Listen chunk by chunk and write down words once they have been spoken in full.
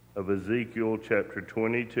of Ezekiel chapter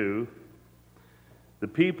 22. The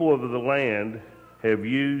people of the land have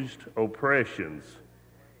used oppressions,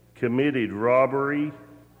 committed robbery,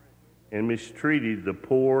 and mistreated the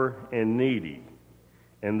poor and needy,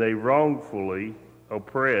 and they wrongfully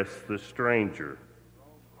oppress the stranger.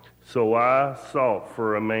 So I sought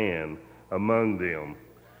for a man among them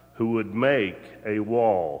who would make a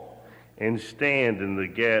wall and stand in the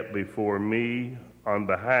gap before me on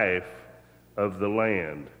behalf of the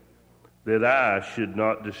land, that I should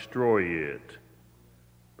not destroy it.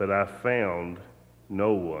 But I found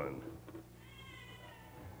no one.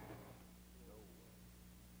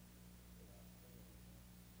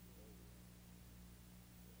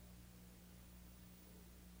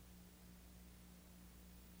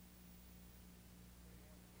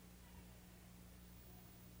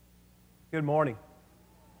 Good morning.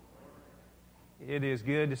 It is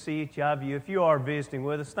good to see each of you. If you are visiting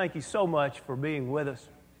with us, thank you so much for being with us.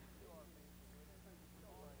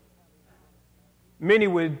 Many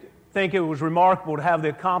would think it was remarkable to have the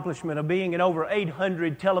accomplishment of being in over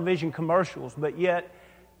 800 television commercials, but yet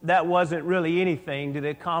that wasn't really anything to the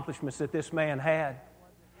accomplishments that this man had.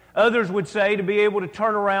 Others would say to be able to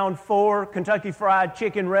turn around 4 Kentucky Fried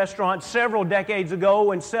Chicken restaurants several decades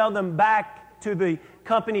ago and sell them back to the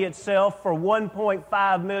company itself for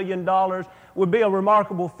 $1.5 million would be a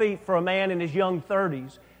remarkable feat for a man in his young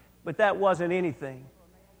 30s. But that wasn't anything.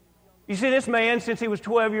 You see, this man, since he was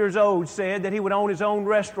 12 years old, said that he would own his own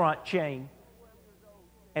restaurant chain.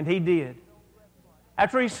 And he did.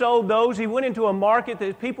 After he sold those, he went into a market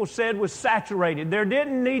that people said was saturated. There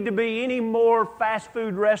didn't need to be any more fast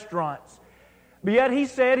food restaurants. But yet he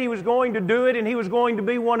said he was going to do it, and he was going to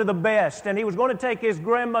be one of the best. And he was going to take his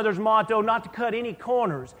grandmother's motto not to cut any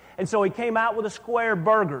corners. And so he came out with a square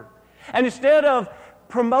burger. And instead of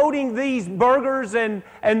promoting these burgers and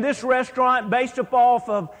this restaurant based off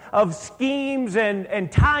of schemes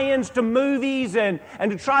and tie-ins to movies and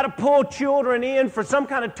to try to pull children in for some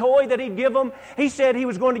kind of toy that he'd give them, he said he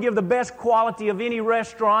was going to give the best quality of any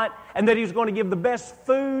restaurant and that he was going to give the best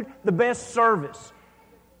food, the best service.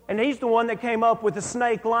 And he's the one that came up with the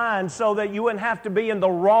snake line so that you wouldn't have to be in the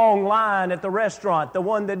wrong line at the restaurant, the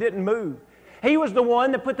one that didn't move. He was the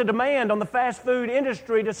one that put the demand on the fast food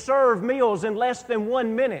industry to serve meals in less than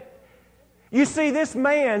 1 minute. You see, this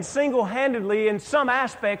man single-handedly, in some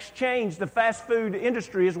aspects, changed the fast food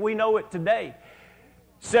industry as we know it today.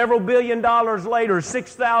 Several $1 billion later,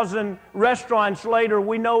 6,000 restaurants later,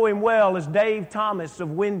 we know him well as Dave Thomas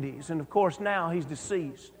of Wendy's. And of course, now he's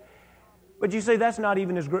deceased. But you see, that's not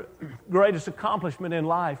even his greatest accomplishment in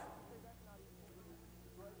life.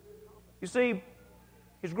 You see,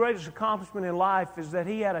 his greatest accomplishment in life is that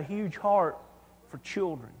he had a huge heart for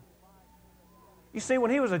children. You see,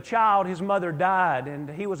 when he was a child, his mother died, and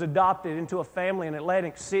he was adopted into a family in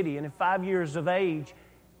Atlantic City. And at 5 years of age,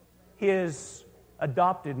 his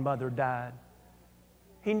adopted mother died.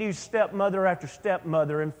 He knew stepmother after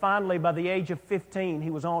stepmother, and finally, by the age of 15, he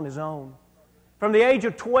was on his own. From the age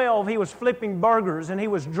of 12, he was flipping burgers, and he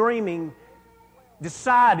was dreaming,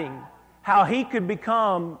 deciding how he could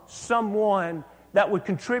become someone that would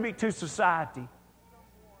contribute to society.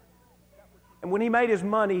 And when he made his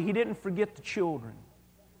money, he didn't forget the children.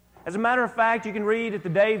 As a matter of fact, you can read at the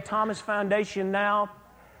Dave Thomas Foundation now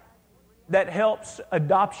that helps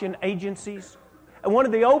adoption agencies. And one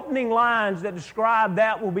of the opening lines that describe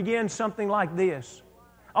that will begin something like this.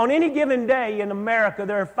 On any given day in America,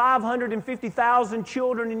 there are 550,000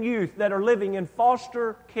 children and youth that are living in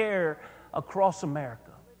foster care across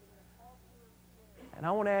America. And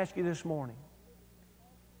I want to ask you this morning,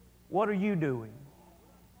 what are you doing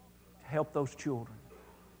to help those children?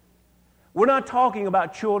 We're not talking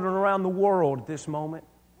about children around the world at this moment.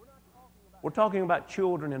 We're talking about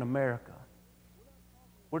children in America.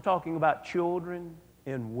 We're talking about children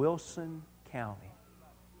in Wilson County.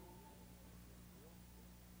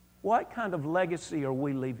 What kind of legacy are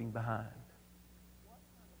we leaving behind?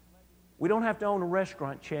 We don't have to own a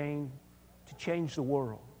restaurant chain to change the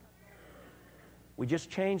world. We just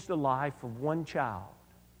changed the life of one child,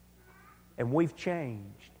 and we've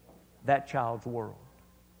changed that child's world.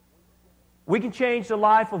 We can change the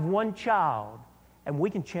life of one child, and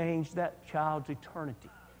we can change that child's eternity.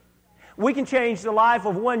 We can change the life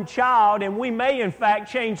of one child, and we may, in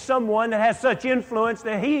fact, change someone that has such influence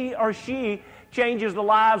that he or she changes the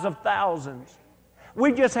lives of thousands.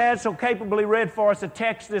 We just had so capably read for us a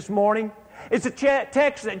text this morning. It's a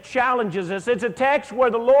text that challenges us. It's a text where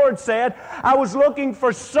the Lord said, I was looking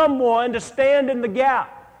for someone to stand in the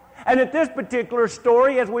gap. And at this particular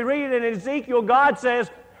story, as we read it in Ezekiel, God says,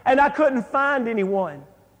 and I couldn't find anyone.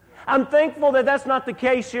 I'm thankful that that's not the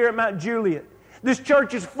case here at Mount Juliet. This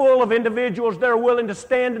church is full of individuals that are willing to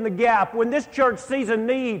stand in the gap. When this church sees a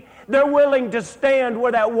need, they're willing to stand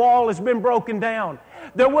where that wall has been broken down.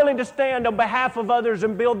 They're willing to stand on behalf of others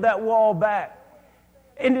and build that wall back.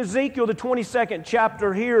 In Ezekiel, the 22nd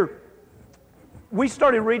chapter here, we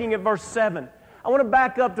started reading at verse 7. I want to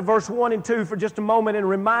back up to verse 1 and 2 for just a moment and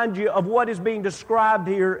remind you of what is being described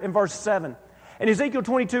here in verse 7. In Ezekiel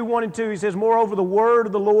 22, 1 and 2, he says, "Moreover, the word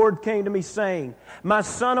of the Lord came to me, saying, My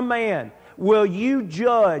son of man, will you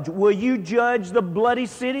judge the bloody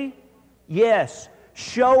city? Yes,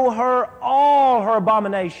 show her all her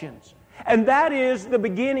abominations." And that is the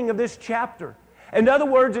beginning of this chapter. In other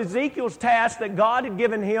words, Ezekiel's task that God had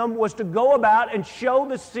given him was to go about and show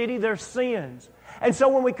the city their sins. And so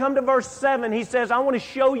when we come to verse 7, he says, I want to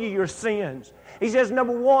show you your sins. He says,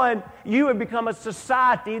 number one, you have become a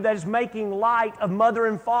society that is making light of mother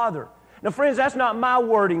and father. Now, friends, that's not my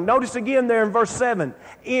wording. Notice again there in verse 7,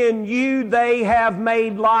 in you they have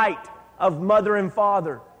made light of mother and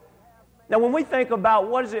father. Now, when we think about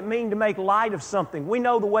what does it mean to make light of something, we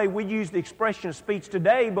know the way we use the expression of speech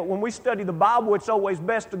today, but when we study the Bible, it's always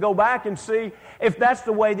best to go back and see if that's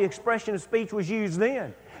the way the expression of speech was used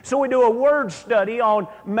then. So we do a word study on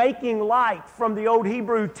making light from the old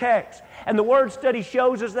Hebrew text. And the word study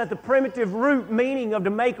shows us that the primitive root meaning of to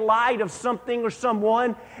make light of something or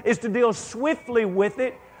someone is to deal swiftly with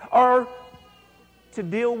it or to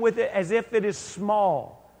deal with it as if it is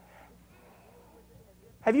small.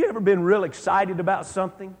 Have you ever been real excited about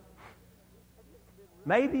something?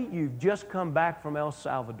 Maybe you've just come back from El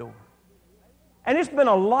Salvador. And it's been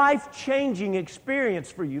a life-changing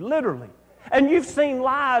experience for you, literally. And you've seen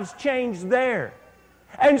lives change there.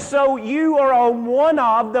 And so you are on one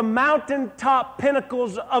of the mountaintop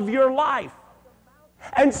pinnacles of your life.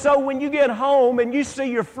 And so when you get home and you see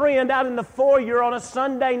your friend out in the foyer on a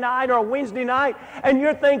Sunday night or a Wednesday night, and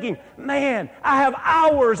you're thinking, man, I have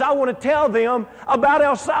hours I want to tell them about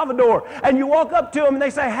El Salvador. And you walk up to them and they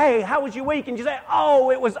say, hey, how was your week? And you say, oh,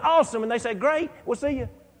 it was awesome. And they say, great, we'll see you.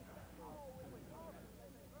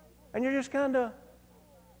 And you're just kind of...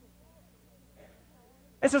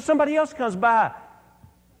 And so somebody else comes by,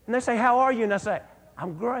 and they say, how are you? And I say,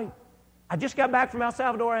 I'm great. I just got back from El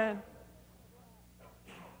Salvador, and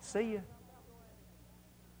see you.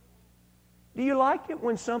 Do you like it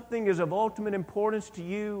when something is of ultimate importance to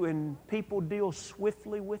you and people deal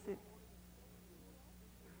swiftly with it?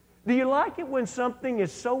 Do you like it when something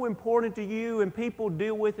is so important to you and people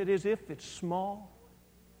deal with it as if it's small?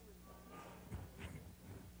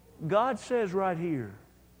 God says right here,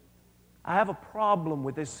 I have a problem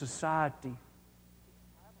with this society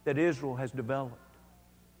that Israel has developed.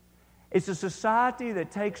 It's a society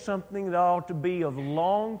that takes something that ought to be of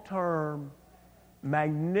long-term,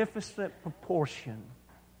 magnificent proportion,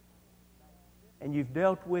 and you've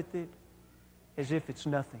dealt with it as if it's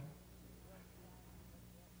nothing.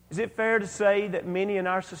 Is it fair to say that many in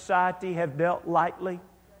our society have dealt lightly,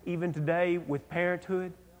 even today, with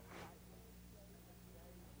parenthood?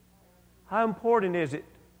 How important is it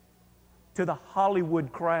to the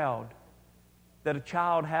Hollywood crowd that a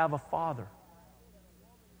child have a father?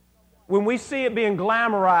 When we see it being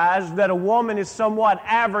glamorized that a woman is somewhat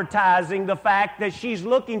advertising the fact that she's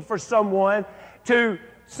looking for someone to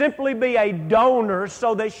simply be a donor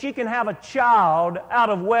so that she can have a child out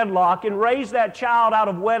of wedlock and raise that child out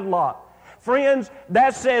of wedlock. Friends,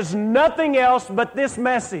 that says nothing else but this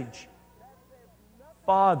message.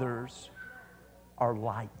 Fathers are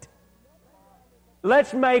light.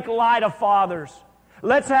 Let's make light of fathers.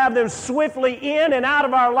 Let's have them swiftly in and out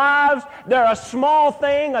of our lives. They're a small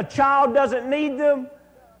thing. A child doesn't need them.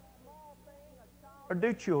 Or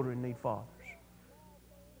do children need fathers?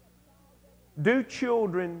 Do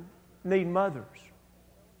children need mothers?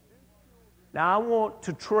 Now, I want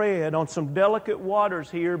to tread on some delicate waters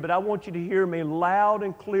here, but I want you to hear me loud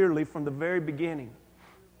and clearly from the very beginning.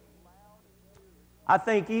 I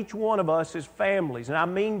think each one of us as families, and I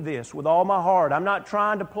mean this with all my heart. I'm not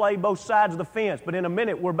trying to play both sides of the fence, but in a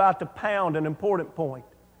minute we're about to pound an important point.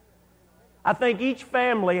 I think each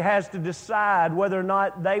family has to decide whether or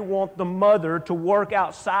not they want the mother to work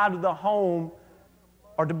outside of the home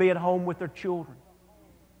or to be at home with their children.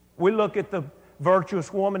 We look at the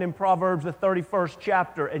virtuous woman in Proverbs, the 31st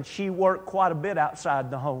chapter, and she worked quite a bit outside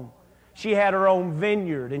the home. She had her own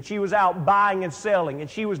vineyard, and she was out buying and selling, and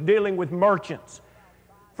she was dealing with merchants.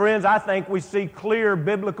 Friends, I think we see clear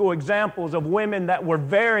biblical examples of women that were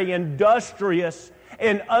very industrious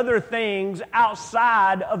in other things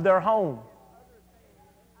outside of their home.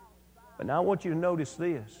 But now I want you to notice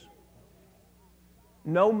this.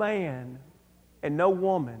 No man and no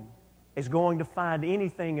woman is going to find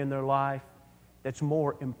anything in their life that's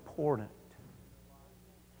more important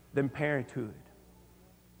than parenthood.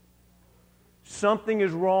 Something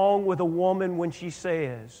is wrong with a woman when she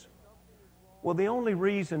says, well, the only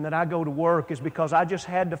reason that I go to work is because I just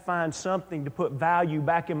had to find something to put value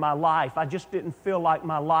back in my life. I just didn't feel like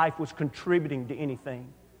my life was contributing to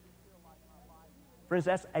anything. Friends,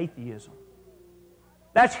 that's atheism.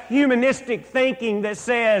 That's humanistic thinking that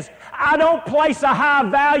says, I don't place a high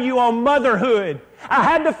value on motherhood. I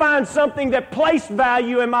had to find something that placed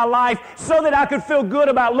value in my life so that I could feel good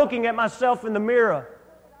about looking at myself in the mirror.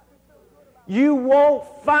 You won't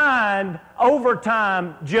find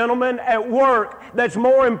overtime, gentlemen, at work that's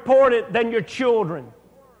more important than your children.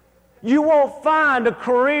 You won't find a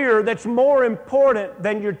career that's more important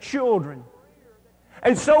than your children.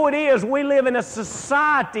 And so it is, we live in a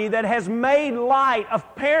society that has made light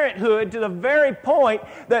of parenthood to the very point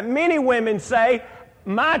that many women say,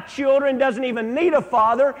 my children doesn't even need a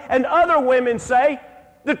father, and other women say,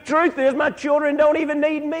 the truth is my children don't even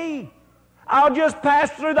need me. I'll just pass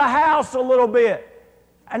through the house a little bit,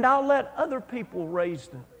 and I'll let other people raise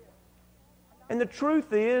them. And the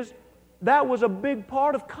truth is, that was a big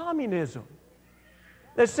part of communism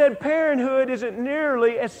that said parenthood isn't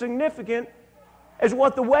nearly as significant as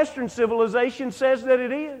what the Western civilization says that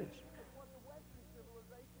it is.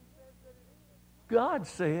 God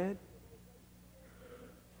said,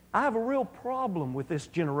 I have a real problem with this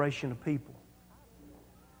generation of people.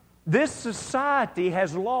 This society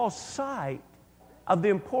has lost sight of the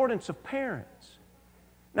importance of parents.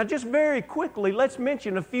 Now, just very quickly, let's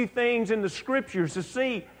mention a few things in the Scriptures to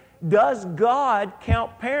see, does God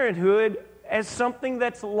count parenthood as something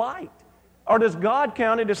that's light? Or does God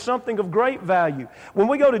count it as something of great value? When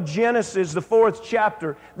we go to Genesis, the 4th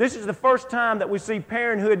chapter, this is the first time that we see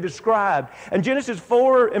parenthood described. In Genesis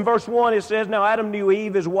 4 and verse 1, it says, Now Adam knew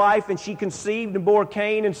Eve, his wife, and she conceived and bore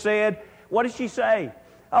Cain and said, what did she say?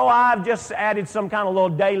 Oh, I've just added some kind of little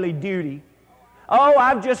daily duty. Oh,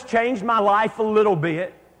 I've just changed my life a little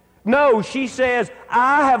bit. No, she says,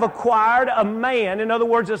 I have acquired a man, in other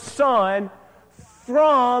words, a son,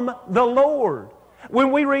 from the Lord.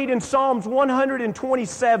 When we read in Psalms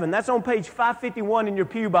 127, that's on page 551 in your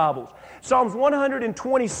pew Bibles. Psalms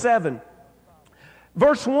 127,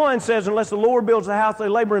 verse 1 says, Unless the Lord builds the house, they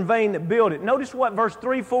labor in vain that build it. Notice what verse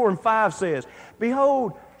 3, 4, and 5 says.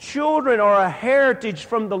 Behold, children are a heritage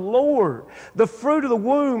from the Lord. The fruit of the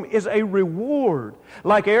womb is a reward.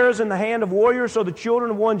 Like arrows in the hand of warriors, so the children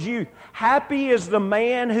of one's youth. Happy is the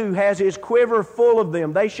man who has his quiver full of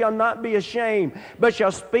them. They shall not be ashamed, but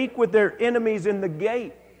shall speak with their enemies in the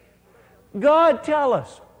gate. God, tell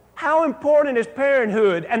us, how important is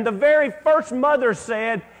parenthood? And the very first mother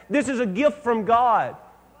said, this is a gift from God.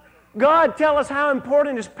 God, tell us how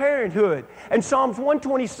important is parenthood. And Psalms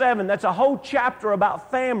 127, that's a whole chapter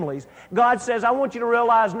about families. God says, I want you to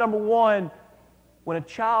realize, number one, when a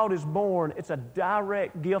child is born, it's a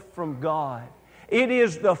direct gift from God. It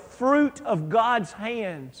is the fruit of God's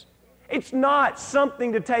hands. It's not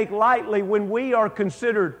something to take lightly when we are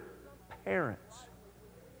considered parents.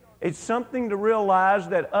 It's something to realize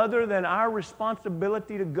that other than our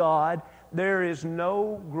responsibility to God, there is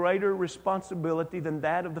no greater responsibility than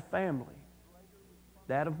that of the family,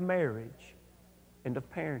 that of marriage, and of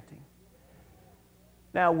parenting.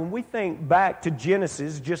 Now, when we think back to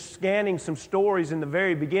Genesis, just scanning some stories in the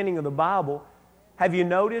very beginning of the Bible, have you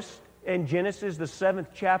noticed in Genesis, the 7th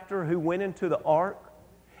chapter, who went into the ark?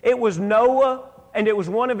 It was Noah, and it was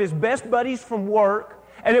one of his best buddies from work,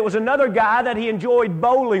 and it was another guy that he enjoyed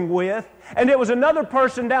bowling with, and it was another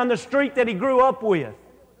person down the street that he grew up with.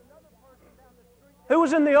 Who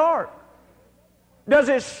was in the ark? Does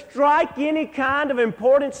it strike any kind of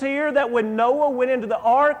importance here that when Noah went into the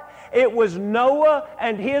ark, it was Noah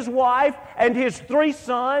and his wife and his 3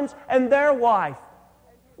 sons and their wife?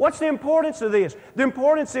 What's the importance of this? The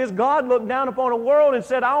importance is God looked down upon a world and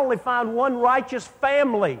said, I only find one righteous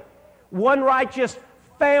family. One righteous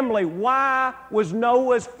family. Why was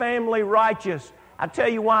Noah's family righteous? I tell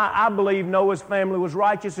you why I believe Noah's family was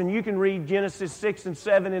righteous, and you can read Genesis 6 and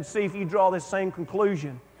 7 and see if you draw this same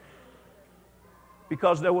conclusion.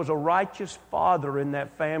 Because there was a righteous father in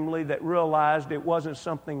that family that realized it wasn't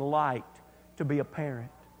something light to be a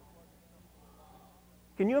parent.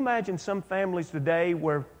 Can you imagine some families today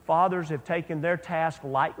where fathers have taken their task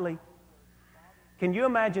lightly? Can you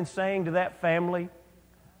imagine saying to that family,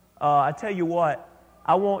 I tell you what,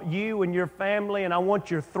 I want you and your family, and I want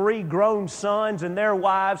your 3 grown sons and their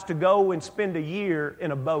wives to go and spend a year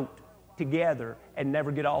in a boat together and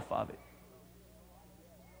never get off of it.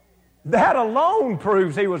 That alone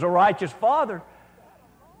proves he was a righteous father.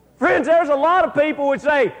 Friends, there's a lot of people who would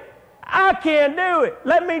say, I can't do it.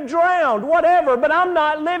 Let me drown, whatever, but I'm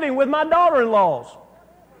not living with my daughter-in-laws.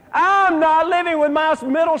 I'm not living with my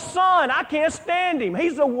middle son. I can't stand him.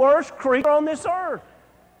 He's the worst creature on this earth.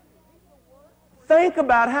 Think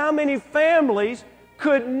about how many families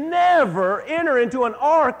could never enter into an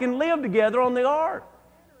ark and live together on the ark.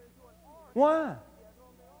 Why?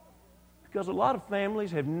 Because a lot of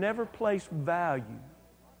families have never placed value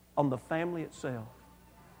on the family itself.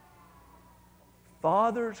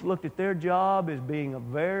 Fathers looked at their job as being a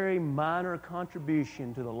very minor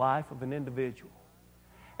contribution to the life of an individual.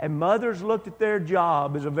 And mothers looked at their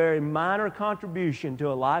job as a very minor contribution to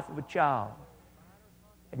the life of a child.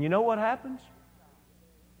 And you know what happens?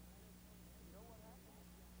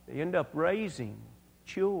 They end up raising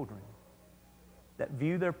children that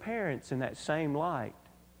view their parents in that same light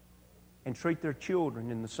and treat their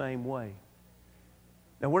children in the same way.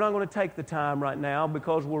 Now, we're not going to take the time right now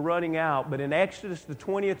because we're running out, but in Exodus, the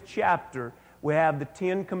 20th chapter, we have the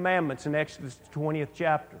 10 Commandments in Exodus, the 20th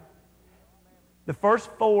chapter. The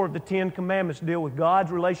first 4 of the 10 Commandments deal with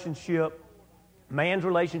God's relationship, man's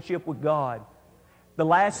relationship with God. The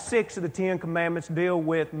last 6 of the 10 Commandments deal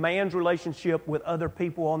with man's relationship with other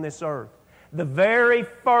people on this earth. The very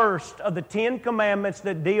first of the 10 Commandments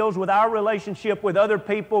that deals with our relationship with other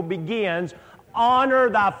people begins, honor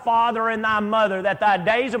thy father and thy mother, that thy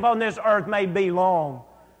days upon this earth may be long.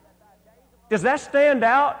 Does that stand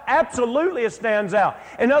out? Absolutely it stands out.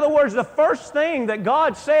 In other words, the first thing that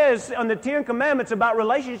God says on the 10 Commandments about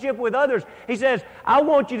relationship with others, He says, I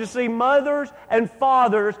want you to see mothers and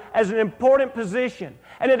fathers as an important position.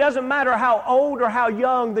 And it doesn't matter how old or how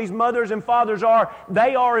young these mothers and fathers are,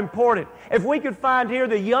 they are important. If we could find here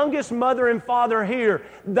the youngest mother and father here,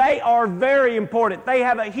 they are very important. They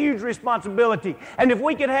have a huge responsibility. And if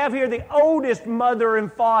we could have here the oldest mother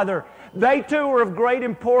and father, they too are of great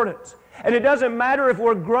importance. And it doesn't matter if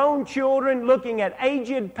we're grown children looking at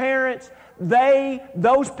aged parents,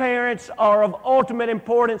 those parents are of ultimate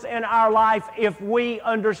importance in our life if we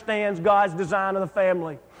understand God's design of the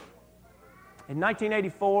family. In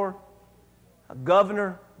 1984, a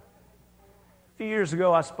governor, a few years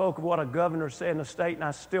ago I spoke of what a governor said in the state, and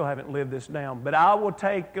I still haven't lived this down. But I will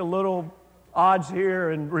take a little odds here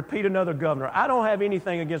and repeat another governor. I don't have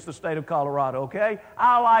anything against the state of Colorado, okay?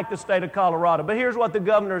 I like the state of Colorado. But here's what the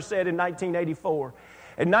governor said in 1984.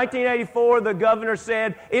 In 1984, the governor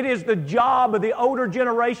said, it is the job of the older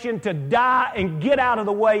generation to die and get out of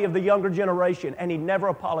the way of the younger generation. And he never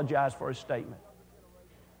apologized for his statement.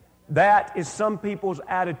 That is some people's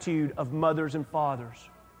attitude of mothers and fathers.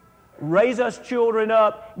 Raise us children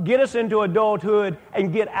up, get us into adulthood,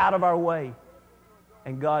 and get out of our way.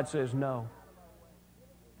 And God says no.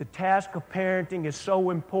 The task of parenting is so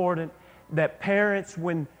important that parents,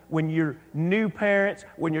 when you're new parents,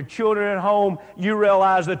 when your children are at home, you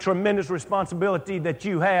realize the tremendous responsibility that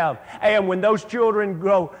you have. And when those children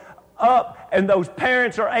grow up and those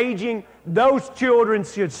parents are aging, those children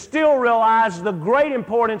should still realize the great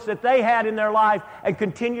importance that they had in their life and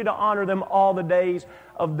continue to honor them all the days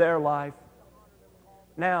of their life.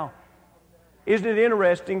 Now, isn't it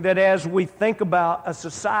interesting that as we think about a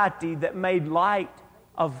society that made light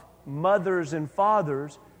of mothers and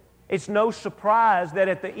fathers, it's no surprise that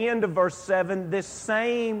at the end of verse 7, this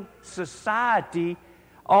same society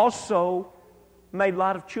also made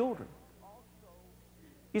light of children.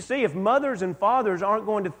 You see, if mothers and fathers aren't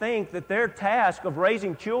going to think that their task of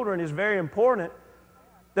raising children is very important,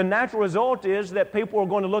 the natural result is that people are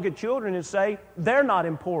going to look at children and say, they're not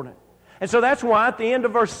important. And so that's why at the end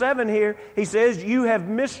of verse 7 here, he says, you have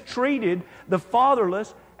mistreated the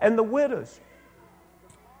fatherless and the widows.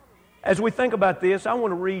 As we think about this, I want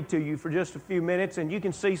to read to you for just a few minutes, and you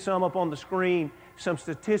can see some up on the screen, some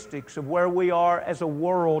statistics of where we are as a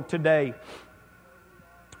world today.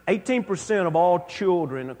 18% of all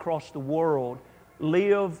children across the world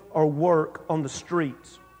live or work on the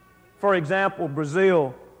streets. For example,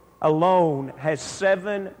 Brazil alone has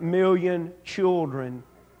 7 million children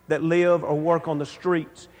that live or work on the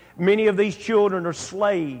streets. Many of these children are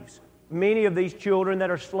slaves. Many of these children that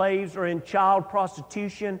are slaves are in child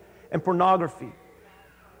prostitution and pornography.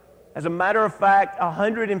 As a matter of fact,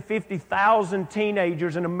 150,000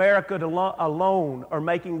 teenagers in America alone are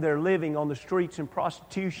making their living on the streets in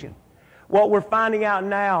prostitution. What we're finding out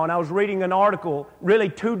now, and I was reading an article, really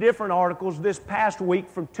 2 different articles this past week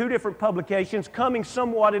from 2 different publications coming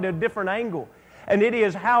somewhat at a different angle. And it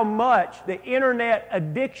is how much the internet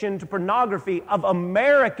addiction to pornography of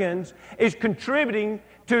Americans is contributing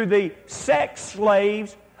to the sex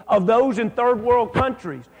slaves of those in third world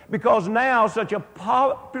countries. Because now such a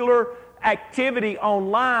popular activity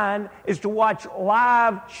online is to watch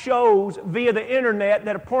live shows via the internet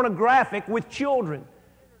that are pornographic with children.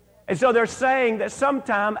 And so they're saying that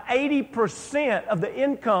sometime 80% of the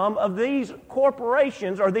income of these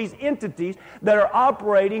corporations or these entities that are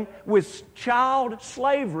operating with child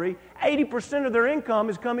slavery, 80% of their income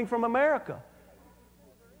is coming from America.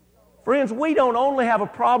 Friends, we don't only have a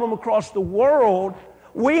problem across the world,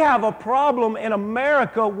 we have a problem in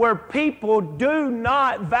America where people do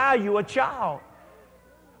not value a child.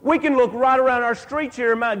 We can look right around our streets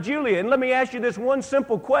here in Mount Juliet, and let me ask you this one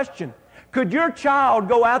simple question. Could your child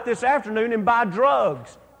go out this afternoon and buy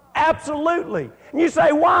drugs? Absolutely. And you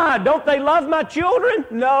say, why? Don't they love my children?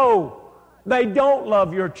 No, they don't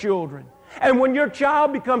love your children. And when your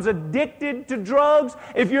child becomes addicted to drugs,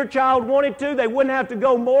 if your child wanted to, they wouldn't have to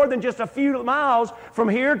go more than just a few miles from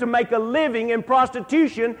here to make a living in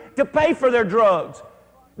prostitution to pay for their drugs.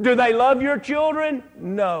 Do they love your children?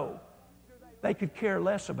 No. They could care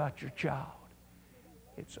less about your child.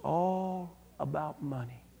 It's all about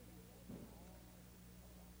money.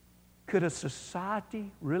 Could a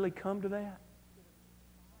society really come to that?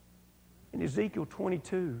 In Ezekiel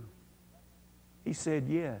 22, he said,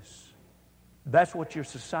 yes, that's what your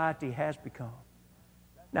society has become.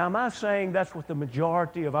 Now, am I saying that's what the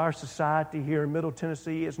majority of our society here in Middle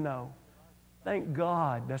Tennessee is? No. Thank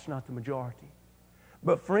God that's not the majority.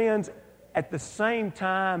 But friends, at the same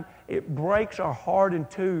time, it breaks our heart in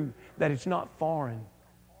two that it's not foreign.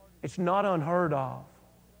 It's not unheard of.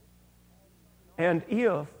 And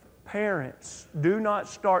if parents do not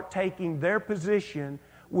start taking their position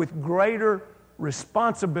with greater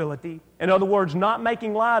responsibility, in other words, not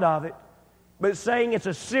making light of it, but saying it's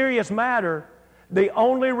a serious matter, the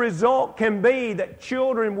only result can be that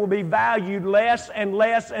children will be valued less and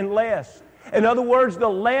less and less. In other words, the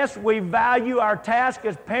less we value our task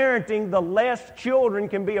as parenting, the less children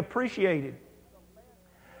can be appreciated.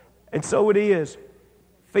 And so it is.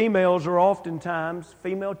 Females are oftentimes,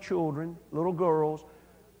 female children, little girls,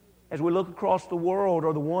 as we look across the world,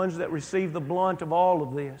 are the ones that receive the blunt of all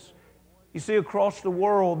of this. You see, across the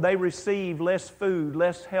world, they receive less food,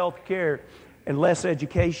 less health care, and less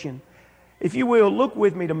education. If you will, look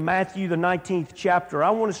with me to Matthew, the 19th chapter.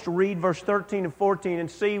 I want us to read verse 13 and 14 and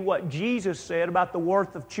see what Jesus said about the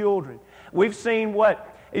worth of children. We've seen what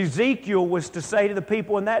Ezekiel was to say to the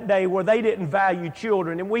people in that day where they didn't value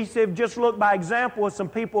children. And we have just looked by example of some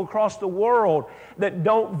people across the world that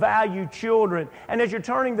don't value children. And as you're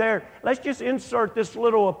turning there, let's just insert this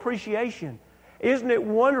little appreciation. Isn't it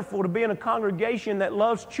wonderful to be in a congregation that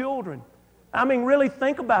loves children? I mean, really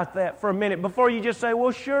think about that for a minute before you just say,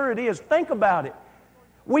 well, sure it is. Think about it.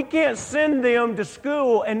 We can't send them to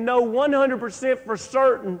school and know 100% for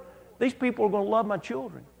certain these people are going to love my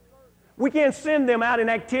children. We can't send them out in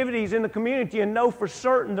activities in the community and know for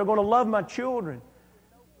certain they're going to love my children.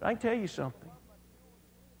 But I can tell you something.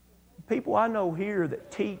 People I know here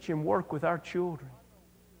that teach and work with our children,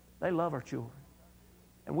 they love our children.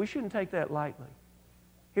 And we shouldn't take that lightly.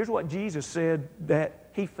 Here's what Jesus said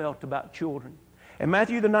that He felt about children. In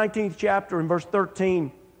Matthew the 19th chapter, in verse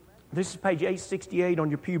 13, this is page 868 on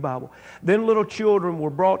your pew Bible. Then little children were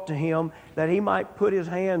brought to Him that He might put His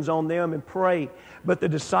hands on them and pray. But the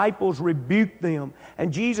disciples rebuked them.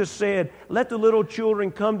 And Jesus said, let the little children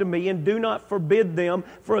come to me and do not forbid them,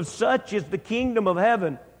 for of such is the kingdom of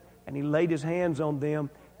heaven. And He laid His hands on them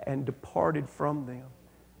and departed from them.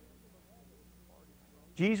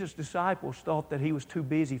 Jesus' disciples thought that He was too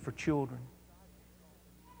busy for children.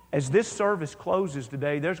 As this service closes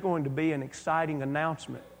today, there's going to be an exciting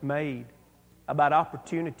announcement made about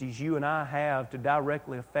opportunities you and I have to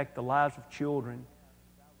directly affect the lives of children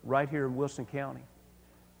right here in Wilson County.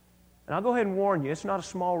 And I'll go ahead and warn you, it's not a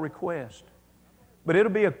small request, but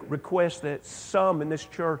it'll be a request that some in this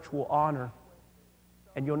church will honor,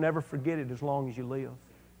 and you'll never forget it as long as you live.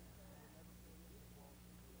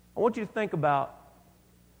 I want you to think about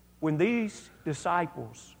when these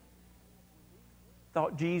disciples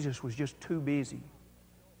thought Jesus was just too busy.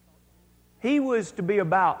 He was to be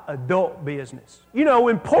about adult business,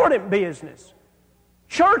 important business,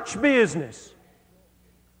 church business.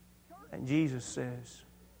 And Jesus says,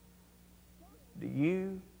 do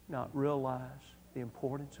you not realize the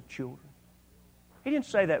importance of children? He didn't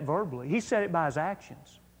say that verbally. He said it by His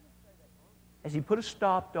actions. As He put a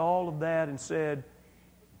stop to all of that and said,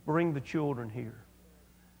 bring the children here.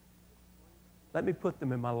 Let me put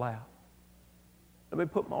them in my lap. Let me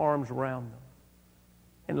put my arms around them.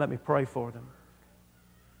 And let me pray for them.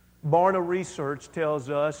 Barna Research tells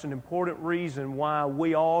us an important reason why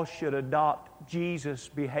we all should adopt Jesus'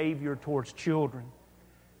 behavior towards children.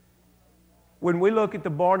 When we look at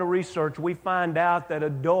the Barna Research, we find out that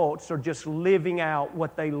adults are just living out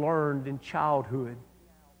what they learned in childhood.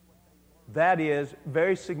 That is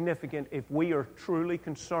very significant if we are truly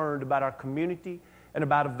concerned about our community and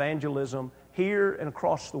about evangelism here and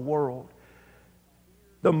across the world.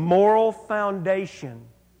 The moral foundation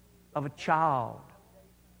of a child.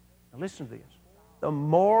 Now listen to this. The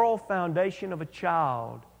moral foundation of a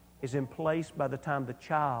child is in place by the time the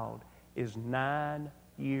child is 9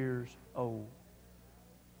 years old.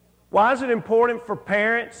 Why is it important for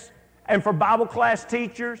parents and for Bible class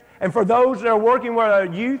teachers and for those that are working with our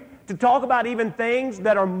youth to talk about even things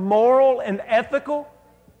that are moral and ethical?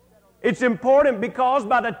 It's important because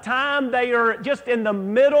by the time they are just in the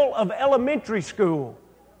middle of elementary school,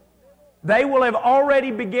 they will have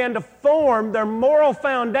already begun to form their moral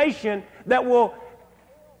foundation that will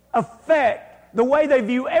affect the way they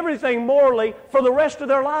view everything morally for the rest of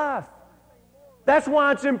their life. That's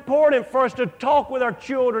why it's important for us to talk with our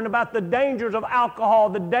children about the dangers of alcohol,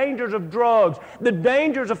 the dangers of drugs, the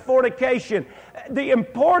dangers of fornication, the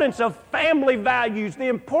importance of family values, the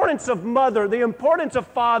importance of mother, the importance of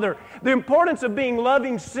father, the importance of being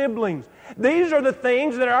loving siblings. These are the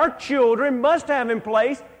things that our children must have in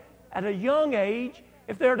place at a young age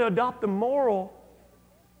if they're to adopt the moral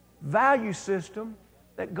value system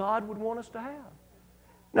that God would want us to have.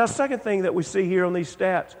 Now, the second thing that we see here on these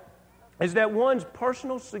stats is that one's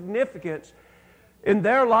personal significance in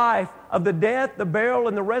their life of the death, the burial,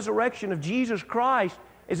 and the resurrection of Jesus Christ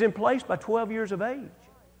is in place by 12 years of age.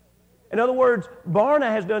 In other words,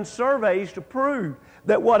 Barna has done surveys to prove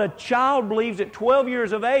that what a child believes at 12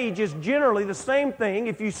 years of age is generally the same thing.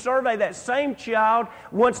 If you survey that same child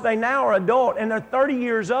once they now are adult and they're 30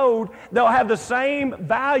 years old, they'll have the same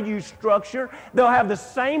value structure. They'll have the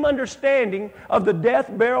same understanding of the death,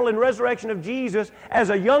 burial, and resurrection of Jesus as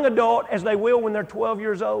a young adult as they will when they're 12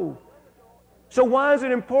 years old. So why is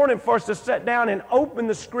it important for us to sit down and open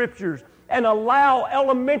the Scriptures and allow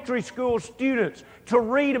elementary school students to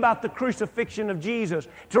read about the crucifixion of Jesus,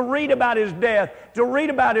 to read about His death, to read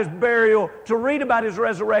about His burial, to read about His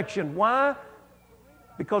resurrection? Why?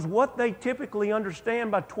 Because what they typically understand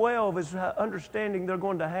by 12 is understanding they're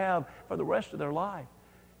going to have for the rest of their life.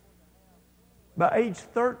 By age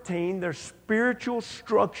 13, their spiritual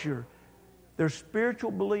structure, their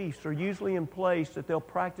spiritual beliefs are usually in place that they'll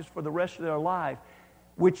practice for the rest of their life,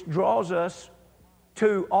 which draws us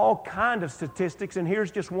to all kinds of statistics, and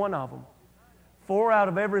here's just one of them. 4 out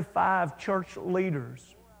of every 5 church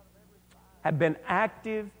leaders have been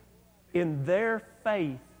active in their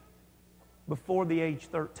faith before the age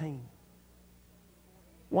 13.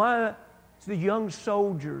 Why is the young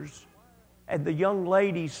soldiers and the young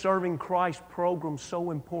ladies serving Christ program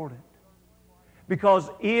so important? Because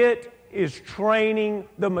it is training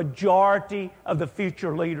the majority of the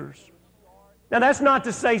future leaders. Now, that's not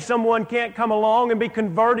to say someone can't come along and be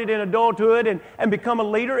converted in adulthood and become a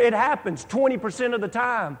leader. It happens 20% of the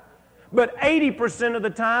time. But 80% of the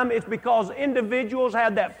time, it's because individuals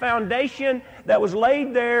had that foundation that was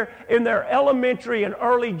laid there in their elementary and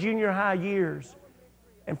early junior high years.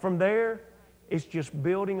 And from there, it's just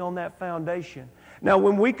building on that foundation. Now,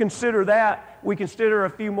 when we consider that, we consider a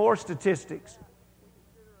few more statistics.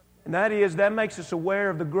 And that makes us aware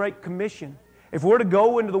of the Great Commission. If we're to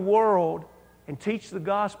go into the world and teach the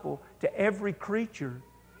gospel to every creature,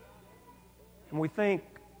 and we think,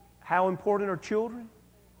 how important are children?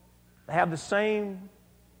 They have the same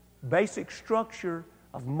basic structure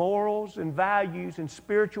of morals and values and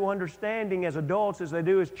spiritual understanding as adults as they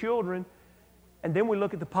do as children. And then we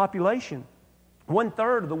look at the population.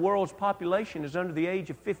 1/3 of the world's population is under the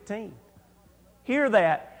age of 15. Hear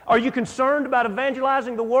that. Are you concerned about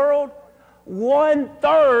evangelizing the world?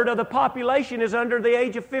 1/3 of the population is under the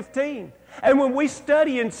age of 15. And when we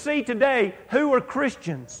study and see today who are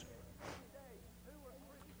Christians,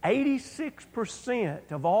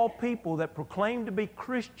 86% of all people that proclaim to be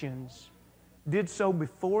Christians did so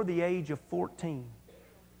before the age of 14.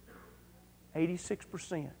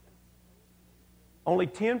 86%. Only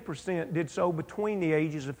 10% did so between the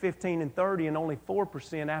ages of 15 and 30, and only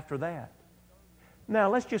 4% after that. Now,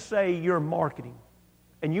 let's just say you're marketing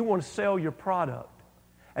and you want to sell your product,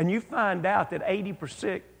 and you find out that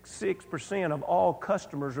 86% of all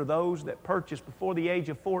customers are those that purchased before the age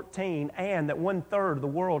of 14, and that 1/3 of the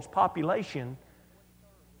world's population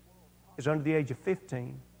is under the age of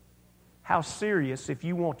 15. How serious, if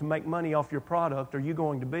you want to make money off your product, are you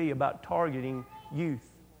going to be about targeting youth?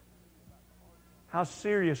 How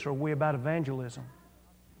serious are we about evangelism?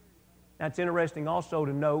 Now, it's interesting also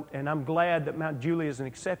to note, and I'm glad that Mount Juliet is an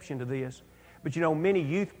exception to this, but you know, many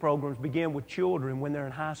youth programs begin with children when they're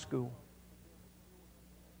in high school.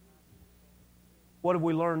 What have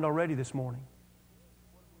we learned already this morning?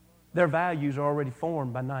 Their values are already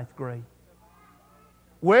formed by 9th grade.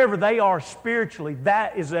 wherever they are spiritually,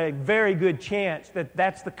 that is a very good chance that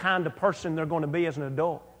that's the kind of person they're going to be as an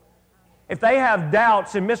adult. If they have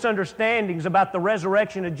doubts and misunderstandings about the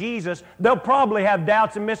resurrection of Jesus, they'll probably have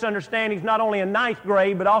doubts and misunderstandings not only in ninth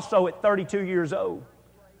grade, but also at 32 years old.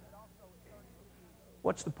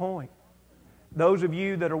 What's the point? Those of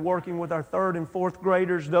you that are working with our third and fourth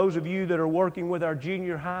graders, those of you that are working with our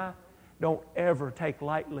junior high, don't ever take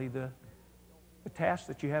lightly the task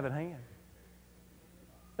that you have at hand.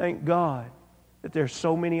 Thank God that there's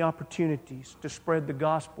so many opportunities to spread the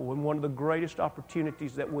gospel, and one of the greatest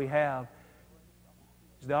opportunities that we have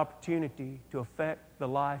is the opportunity to affect the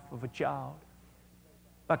life of a child.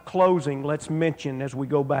 By closing, let's mention as we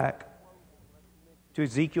go back to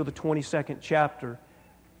Ezekiel the 22nd chapter,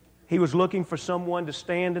 he was looking for someone to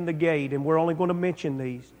stand in the gate, and we're only going to mention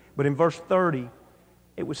these. But in verse 30,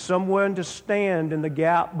 it was someone to stand in the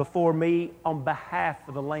gap before me on behalf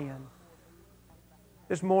of the land.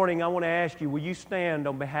 This morning, I want to ask you, will you stand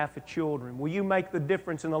on behalf of children? Will you make the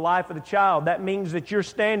difference in the life of the child? That means that you're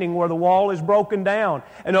standing where the wall is broken down.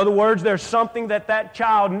 In other words, there's something that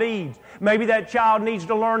child needs. Maybe that child needs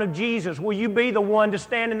to learn of Jesus. Will you be the one to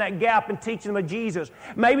stand in that gap and teach them of Jesus?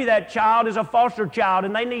 Maybe that child is a foster child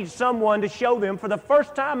and they need someone to show them for the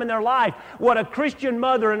first time in their life what a Christian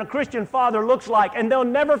mother and a Christian father looks like, and they'll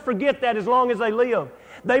never forget that as long as they live.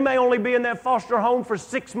 They may only be in that foster home for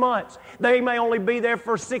 6 months. They may only be there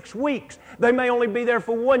for 6 weeks. They may only be there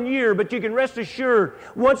for 1 year, but you can rest assured,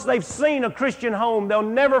 once they've seen a Christian home, they'll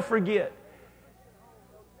never forget.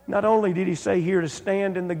 Not only did he say here to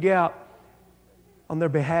stand in the gap on their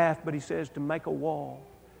behalf, but he says to make a wall.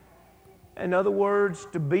 In other words,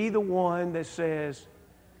 to be the one that says,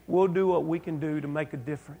 we'll do what we can do to make a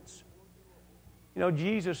difference. You know,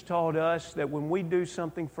 Jesus taught us that when we do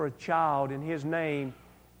something for a child in His name,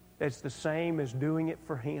 that's the same as doing it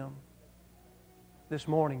for Him. This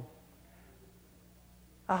morning,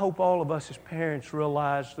 I hope all of us as parents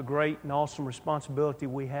realize the great and awesome responsibility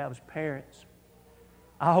we have as parents.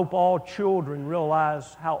 I hope all children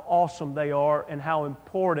realize how awesome they are and how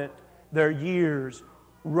important their years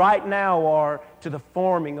right now are to the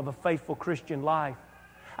forming of a faithful Christian life.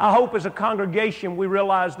 I hope as a congregation we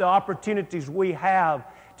realize the opportunities we have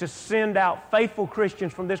to send out faithful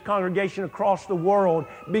Christians from this congregation across the world,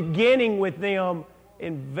 beginning with them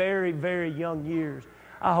in very, very young years.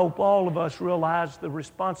 I hope all of us realize the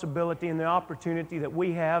responsibility and the opportunity that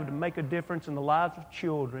we have to make a difference in the lives of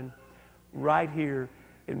children right here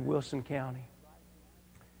in Wilson County.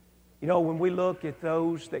 You know, when we look at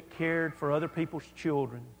those that cared for other people's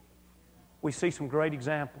children, we see some great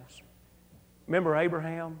examples. Remember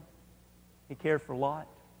Abraham? He cared for Lot.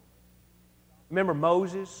 Remember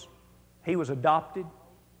Moses? He was adopted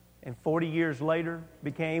and 40 years later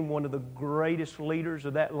became one of the greatest leaders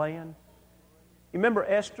of that land. You remember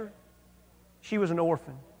Esther? She was an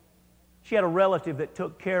orphan. She had a relative that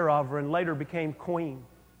took care of her and later became queen.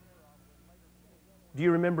 Do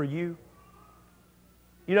you remember you?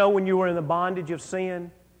 You know, when you were in the bondage of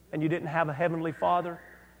sin and you didn't have a heavenly Father?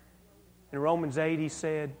 In Romans 8, He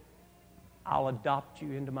said, I'll adopt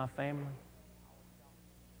you into my family.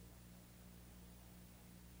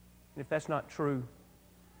 And if that's not true,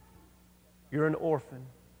 you're an orphan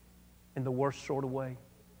in the worst sort of way.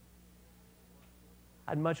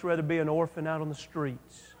 I'd much rather be an orphan out on the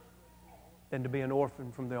streets than to be an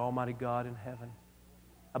orphan from the Almighty God in heaven,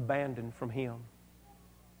 abandoned from Him.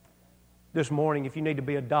 This morning, if you need to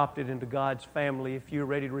be adopted into God's family, if you're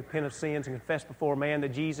ready to repent of sins and confess before man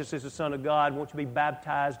that Jesus is the Son of God, want you to be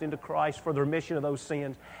baptized into Christ for the remission of those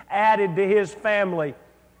sins, added to His family,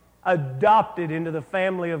 adopted into the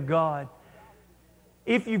family of God.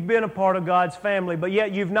 If you've been a part of God's family, but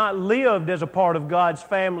yet you've not lived as a part of God's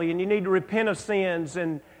family, and you need to repent of sins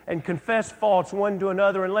and confess faults one to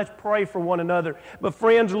another, and let's pray for one another. But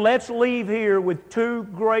friends, let's leave here with two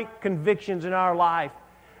great convictions in our life.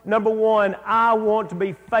 Number one, I want to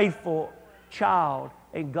be faithful child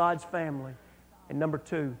in God's family. And number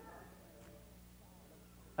two,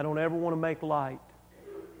 I don't ever want to make light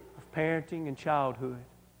of parenting and childhood.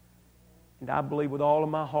 And I believe with all of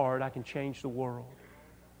my heart I can change the world,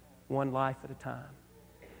 one life at a time.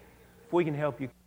 If we can help you.